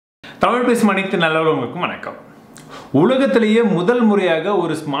தமிழ் பேசும் அனைத்து நல்லவர்களுக்கும் வணக்கம். உலகத்திலேயே முதல் முறையாக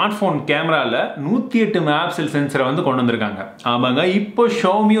ஒரு ஸ்மார்ட் போன் கேமரால 108 மெகாபிக்சல் சென்சரை வந்து கொண்டு வந்திருக்காங்க. ஆமாங்க, இப்போ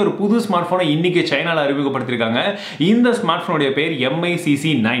Xiaomi ஒரு புது ஸ்மார்ட் போனை இன்னைக்கு சைனால அறிமுகப்படுத்திருக்காங்க. இந்த ஸ்மார்ட் போனுடைய பேர் Mi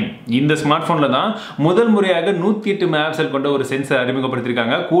 9. இந்த ஸ்மார்ட் போன்ல தான் முதல் முறையாக 108 மெகாபிக்சல் கொண்ட ஒரு சென்சர்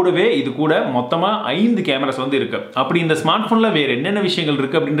அறிமுகப்படுத்திருக்காங்க. கூடவே இது கூட மொத்தமா 5 கேமராஸ் வந்து இருக்கு. அப்படி இந்த ஸ்மார்ட் போன்ல வேற என்னென்ன விஷயங்கள்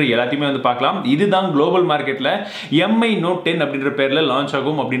இருக்கு அப்படின்ற எல்லாத்தையுமே வந்து பார்க்கலாம். இதுதான் குளோபல் மார்க்கெட்ல Mi Note 10 அப்படின்ற பேர்ல லான்ச்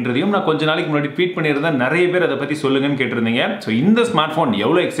ஆகும் அப்படின்றதையும் நான் கொஞ்ச நாளைக்கு முன்னாடி ட்வீட் பண்ணியிருந்தேன். நிறைய பேர் அதை பத்தி சொல்லுங்கன்னு கேட்டிருந்தீங்க. சோ இந்த ஸ்மார்ட் போன்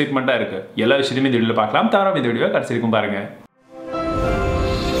எவ்வளவு எக்ஸைட்மெண்டா இருக்கு எல்லா விஷயத்தையுமே இந்த வீடியோல பார்க்கலாம். தவறாம இந்த வீடியோவை கடைசி வரைக்கும் பாருங்க.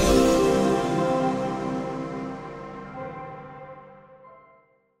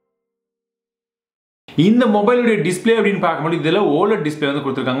 இந்த மொபைலுடைய டிஸ்ப்ளே அப்படின்னு பார்க்கும்போது இதில் OLED டிஸ்ப்ளே வந்து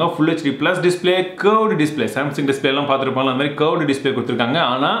கொடுத்துருக்காங்க. Full HD Plus display, curved display, Samsung display எல்லாம் பார்த்துருப்பாங்க. அந்த மாதிரி கர்வ்டு டிஸ்ப்ளே கொடுத்துருக்காங்க.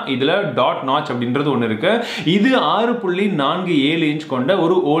 ஆனால் இதில் டாட் நாச் அப்படின்றது ஒன்று இருக்கு. இது 6.47 இன்ச் கொண்ட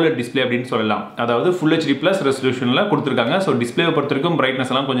ஒரு OLED டிஸ்ப்ளே அப்படின்னு சொல்லலாம். அதாவது Full HD Plus ரெசல்யூஷனில் கொடுத்துருக்காங்க. ஸோ டிஸ்ப்ளேவை பொறுத்த வரைக்கும்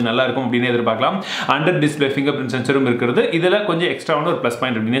பிரைட்னஸ் எல்லாம் கொஞ்சம் நல்லா இருக்கும் அப்படின்னு எதிர்பார்க்கலாம். அண்டர் டிஸ்ப்ளே ஃபிங்கர் பிரிண்ட் சென்சரும் இருக்கிறது. இதில் கொஞ்சம் எக்ஸ்ட்ராவான ஒரு ப்ளஸ்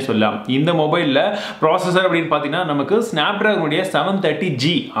பாயிண்ட் அப்படின்னே சொல்லலாம். இந்த மொபைலில் ப்ராசஸர் அப்படின்னு பார்த்தீங்கன்னா நமக்கு Snapdragon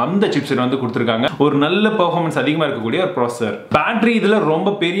 730G அந்த சிப்செட் வந்து கொடுத்துருக்காங்க. ஒரு நல்ல பெர்ஃபார்மன்ஸ் அதிகமா இருக்கக்கூடிய ஒரு ப்ராசஸர். பேட்டரி இதுல ரொம்ப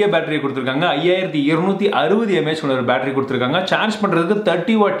பெரிய பேட்டரி கொடுத்திருக்காங்க. 5260 mAh கொண்ட ஒரு பேட்டரி கொடுத்திருக்காங்க. சார்ஜ் பண்றதுக்கு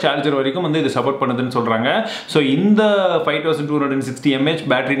 30 வாட் சார்ஜர் வரைக்கும் வந்து இது சப்போர்ட் பண்ணுதுன்னு சொல்றாங்க. சோ இந்த 5260 mAh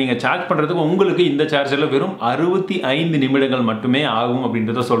பேட்டரி நீங்க சார்ஜ் பண்றதுக்கு உங்களுக்கு இந்த சார்ஜர்ல வெறும் 65 நிமிடங்கள் மட்டுமே ஆகும்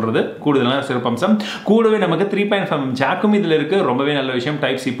அப்படின்றத சொல்றது கூடுதலான சிறப்பம்சம். கூடவே நமக்கு 3.5mm ஜாக்கும் இதுல இருக்கு. ரொம்பவே நல்ல விஷயம்.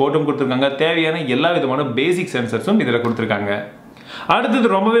 டைப் சி போர்ட்டும் கொடுத்திருக்காங்க. தேவையான எல்லா விதமான பேசிக் சென்சர்ஸும் இதுல கொடுத்திருக்காங்க. அடுத்தது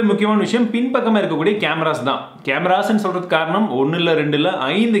ரொம்பவே முக்கியமான விஷயம், பின்பக்கமா இருக்கக்கூடிய கேமராஸ் தான். கேமராஸ்ன்னு சொல்றதுக்கு காரணம் 1 இல்ல 2 இல்ல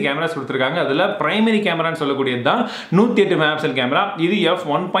 5 கேமராஸ் கொடுத்திருக்காங்க. அதுல பிரைமரி கேமரான்னு சொல்லக்கூடியது தான் 108 மெகாபிக்சல் கேமரா. இது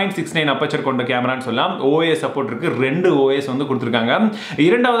f1.69 அப்பச்சர் கொண்ட கேமரான்னு சொல்லலாம். OIS சப்போர்ட் இருக்கு. 2 OIS வந்து கொடுத்திருக்காங்க.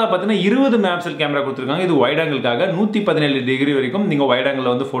 இரண்டாவதா பார்த்தீங்கன்னா 20 மெகாபிக்சல் கேமரா கொடுத்திருக்காங்க. இது வைட் ஆங்கிளுக்காக 117 டிகிரி வரைக்கும் நீங்க வைட்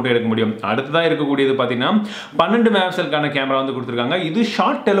ஆங்கிள் வந்து போட்டோ எடுக்க முடியும். அடுத்ததா இருக்கக்கூடியது பார்த்தீங்கன்னா 12 மெகாபிக்சலுக்கான கேமரா வந்து கொடுத்திருக்காங்க. இது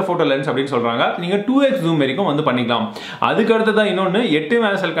ஷார்ட் டெலிஃபோட்டோ லென்ஸ் அப்படின்னு சொல்றாங்க. நீங்க 2x ஜூம் வரைக்கும் வந்து பண்ணிக்கலாம். அதுக்கு அடுத்ததா இன்னொன்னு 8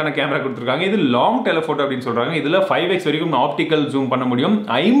 மெகாபிக்சலுக்கான கேமரா கொடுத்திருக்காங்க. இது லாங் டெலிஃபோட்டோ அப்படின்னு சொல்றாங்க. இதுல 5x வரைக்கும் ஆப்டிகல் ஜூம் பண்ண முடியும்.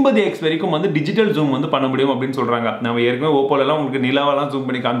 50x வரைக்கும் வந்து டிஜிட்டல் ஜூம் வந்து பண்ண முடியும் அப்படின்னு சொல்றாங்க. நம்ம ஏற்கனவே ஓப்போல எல்லாம் உங்களுக்கு நிலாவெல்லாம் ஜூம்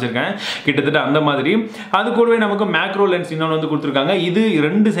பண்ணி காமிச்சிருக்கேன். கிட்டத்தட்ட அந்த மாதிரி. அது கூடவே நமக்கு மேக்ரோ லென்ஸ் இன்னொன்று வந்து கொடுத்திருக்காங்க. இது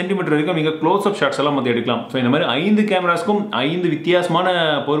 2 சென்டிமீட்டர் வரைக்கும் நீங்க க்ளோஸ் அப் ஷாட்ஸ் எல்லாம் வந்து எடுக்கலாம். ஸோ இந்த மாதிரி 5 கேமராஸ்க்கும் 5 வித்தியாசமான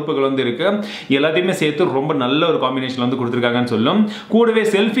பொறுப்புகள் வந்து இருக்கு. எல்லாத்தையுமே சேர்த்து ரொம்ப நல்ல ஒரு காம்பினேஷன் வந்து கொடுத்திருக்காங்கன்னு சொல்லும். கூடவே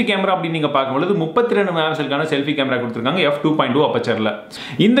செல்ஃபி கேமரா அப்படின்னு நீங்க பார்க்கும்போது 32 மெகாபிக்சலுக்கான செல்ஃபி கேமரா கொடுத்திருக்காங்க. f2.2 அப்பச்சர்ல.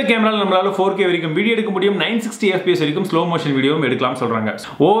 இந்த கேமரால நம்மளால 4K வரைக்கும் வீடியோ எடுக்க முடியும். 960 fps வரைக்கும் ஸ்லோ மோஷன் வீடியோவும் எடுக்கலாம் சொல்றாங்க.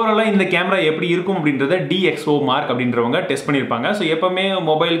 ஓவராலா இந்த கேமரா எப்படி இருக்கும் அப்படின்றத DxO மார்க் அப்படின்றவங்க டெஸ்ட் பண்ணிருப்பாங்க. சோ எப்பவுமே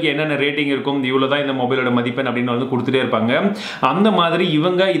மொபைலுக்கு என்னென்ன ரேட்டிங் இருக்கும், இவ்வளவுதான் இந்த மொபைலோட மதிப்பெண் அப்படின்னு வந்து கொடுத்துட்டே இருப்பாங்க. அந்த மாதிரி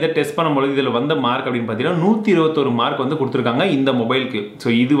இவங்க இதை டெஸ்ட் பண்ணும்போது இதுல வந்த மார்க் அப்படின்னு பார்த்தீங்கன்னா 121 மார்க் வந்து கொடுத்திருக்காங்க இந்த மொபைலுக்கு. சோ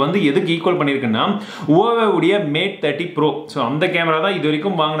இது வந்து எதுக்கு ஈக்குவல் பண்ணிருக்குன்னா Huawei உடைய Mate 30 Pro. சோ அந்த கேமரா தான் இது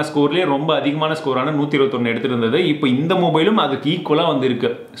வரைக்கும் வாங்கின ஸ்கோர்லயே ரொம்ப அதிகமான ஸ்கோரான 121 எடுத்துட்டு இருந்தது. இப்போ இந்த மொபைலும் அதுக்கு ஈக்குவலா வந்து இருக்கு.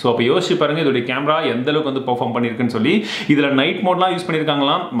 சோ அப்ப யோசிச்சு பாருங்க இதோட கேமரா எந்த அளவுக்கு வந்து பெர்ஃபார்ம் பண்ணிருக்குன்னு சொல்லி. இதுல நைட் மோட்லாம் யூஸ்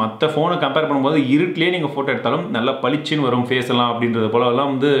பண்ணிருக்காங்களாம். மத்த போனை கம்பேர் பண்ணும்போது இருட்டிலே நீங்க போட்டோ எடுத்தாலும் நல்லா பளிச்சுன்னு வரும் ஃபேஸ் எல்லாம் அப்படின்றது போல எல்லாம்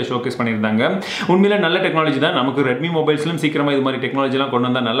வந்து ஷோகேஸ் பண்ணியிருந்தாங்க. உண்மையில நல்ல டெக்னாலஜி தான். நமக்கு Redmi மொபைல்ஸ்லயும் சீக்கிரமா இது மாதிரி டெக்னாலஜி எல்லாம் கொண்டு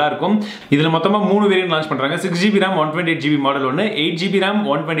வந்தா நல்லா இருக்கும். இதுல மொத்தமா 3 வேரியன்ட் லான்ச் பண்றாங்க. 6GB RAM 128GB மாடல் ஒன்னு, 8GB RAM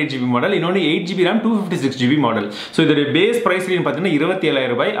 128GB மாடல், இன்னொன்னு 8GB RAM 256GB model. So இதோட பேஸ் பிரைஸ் பாத்தீங்கன்னா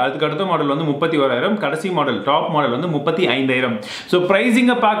 27,000 ரூபாய். அதுக்கு அடுத்த மாடல் வந்து 31,000, கடைசி மாடல் டாப் மாடல் வந்து 35,000. சோ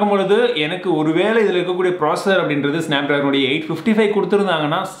பிரைசிங்க பார்க்கும்போது எனக்கு ஒருவேளை இதுல இருக்கக்கூடிய ப்ராசஸர் அப்படின்றது Snapdragon 855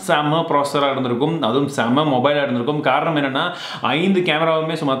 கொடுத்திருந்தாங்கன்னா செம ப்ராசஸரா இருந்திருக்கும். அதுவும் செம மொபைலா இருந்திருக்கும். காரணம் என்னன்னா 5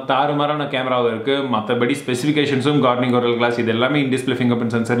 கேமராவுமே சும்மா தாறுமாறான கேமராவா இருக்கு. மற்றபடி ஸ்பெசிஃபிகேஷன்ஸும் கார்னிங் கோரல் கிளாஸ் இது எல்லாமே இன் டிஸ்ப்ளே ஃபிங்கர்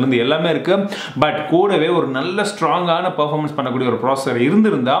பிரிண்ட் சென்சர்ல இருந்து எல்லாமே இருக்கு. பட் கூடவே ஒரு நல்ல ஸ்ட்ராங்கான பெர்ஃபார்மன்ஸ் பண்ணக்கூடிய ஒரு ப்ராசஸர்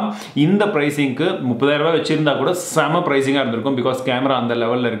இருந்திருந்தா இந்த பிரைசிங்க்கு 30,000 ரூபாய் வச்சிருந்தா கூட செம பிரைசிங்கா இருந்திருக்கும். பிகாஸ் கேமரா அந்த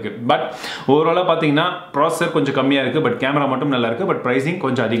லெவல்ல இருக்கு. பட் ஓவராலா பாத்தீங்கன்னா ப்ராசஸர் கொஞ்சம் கம்மியா இருக்கு. பட் கேமரா மட்டும் நல்லா இருக்கு. பட் பிரைசிங்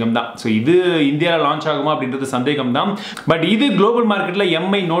கொஞ்சம் அதிகம் தான். ஸோ இது இந்தியாவில் லான்ச் ஆகுமா அப்படின்றது சந்தேகம் தான். பட் இது குளோபல் மார்க்கெட்ல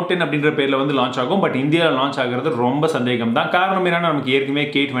Mi Note 10 அப்படின்ற பேர்ல வந்து லான்ச் ஆகும். பட் இந்தியாவில் லான்ச் ஆகிறது ரொம்ப சந்தேகம் தான். காரணம் என்னன்னா நமக்கு ஏற்கனவே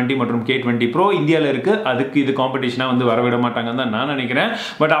K20 மற்றும் K20 Pro இந்தியாவில் இருக்கு. அதுக்கு இது காம்படிஷனா வந்து வரவிட மாட்டாங்கன்னு தான் நான் நினைக்கிறேன்.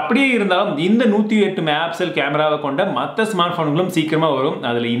 பட் அப்படியே இருந்தாலும் இந்த 108 மெகாபிக்சல் கேமராவை கொண்ட மற்ற ஸ்மார்ட் போன்களும் சீக்கிரமா வரும்.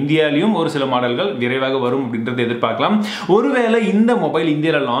 அதுல இந்தியாவிலும் ஒரு சில மாடல்கள் விரைவாக வரும் அப்படின்றத எதிர்பார்க்கலாம். ஒருவேளை இந்த மொபைல்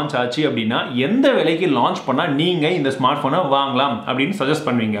இந்தியாவில் லான்ச் ஆச்சு அப்படின்னா எந்த விலைக்கு லான்ச் பண்ணா நீங்க இந்த ஸ்மார்ட் போனை வாங்கலாம் அப்படின்னு சஜஸ்ட்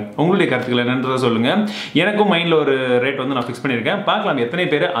பண்ணுவீங்க? உங்களுடைய கருத்துக்கள் என்னன்றதை சொல்லுங்க. எனக்கும் மைண்டில் ஒரு ரேட் வந்து நான் ஃபிக்ஸ் பண்ணியிருக்கேன். பார்க்கலாம் எத்தனை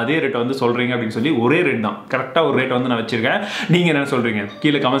பேர் அதே ரேட்டை வந்து சொல்கிறீங்க அப்படின்னு சொல்லி. ஒரே ரேட் தான், கரெக்டாக ஒரு ரேட் வந்து நான் வச்சிருக்கேன். நீங்கள் என்ன சொல்கிறீங்க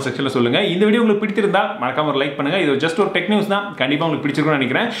கீழே கமெண்ட் செக்ஷனில் சொல்லுங்கள். இந்த வீடியோ உங்களுக்கு பிடிச்சிருந்தால் மறக்காம ஒரு லைக் பண்ணுங்கள். இது ஜஸ்ட் ஒரு டெக் நியூஸ் தான், கண்டிப்பாக உங்களுக்கு பிடிச்சிருக்கும்னு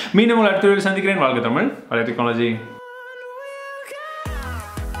நினைக்கிறேன். மீண்டும் உங்களை அடுத்த வீடியோ சந்திக்கிறேன். வாழ்க தமிழ், வளர்ச்சி டெக்னாலஜி.